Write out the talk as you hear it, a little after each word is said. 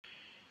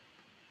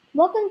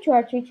Welcome to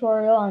our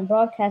tutorial on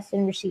broadcast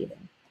and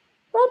receiving.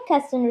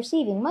 Broadcast and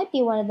receiving might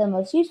be one of the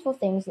most useful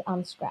things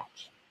on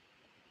Scratch.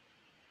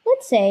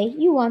 Let's say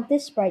you want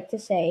this sprite to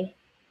say,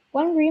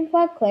 one green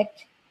flag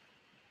clicked,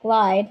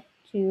 glide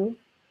to,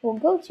 will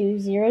go to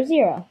 0,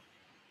 0.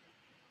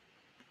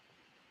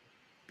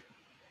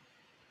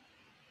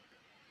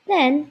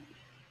 Then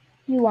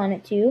you want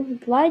it to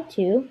glide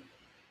to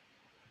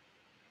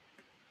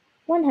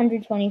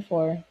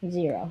 124,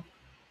 0.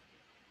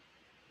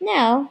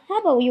 Now, how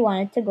about we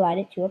want it to glide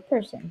it to a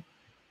person?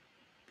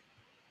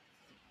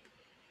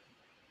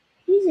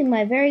 Using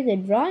my very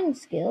good drawing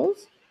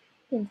skills,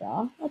 I can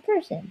draw a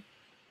person.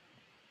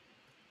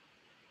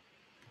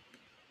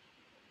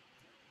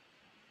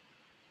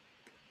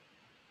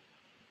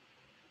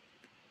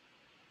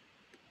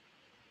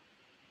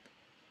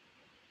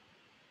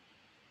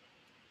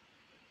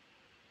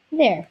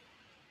 There.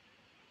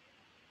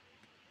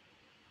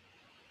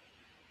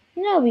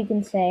 Now we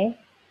can say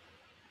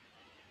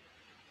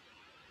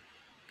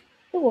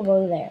it will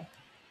go there.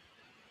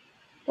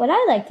 What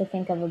I like to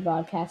think of a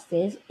broadcast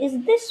is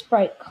this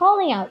sprite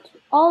calling out to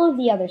all of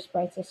the other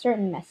sprites a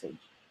certain message.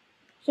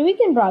 So we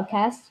can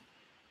broadcast,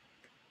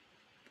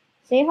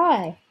 say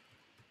hi.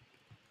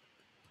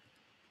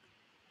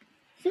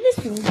 So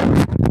this means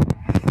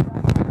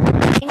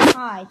saying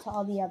hi to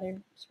all the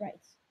other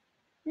sprites.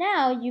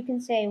 Now you can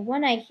say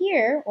when I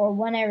hear or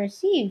when I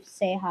receive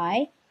say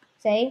hi,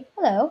 say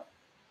hello.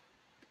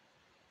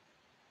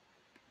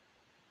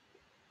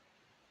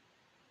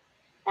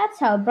 That's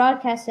how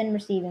broadcast and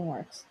receiving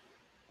works.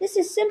 This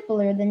is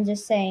simpler than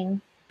just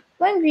saying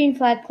when green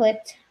flag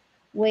clicked,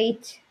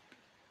 wait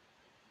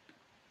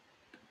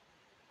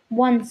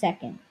 1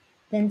 second,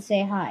 then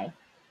say hi.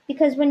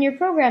 Because when your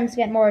programs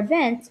get more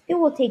advanced, it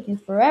will take you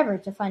forever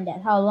to find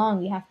out how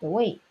long you have to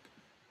wait.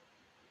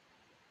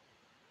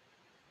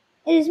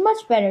 It is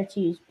much better to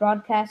use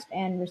broadcast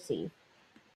and receive.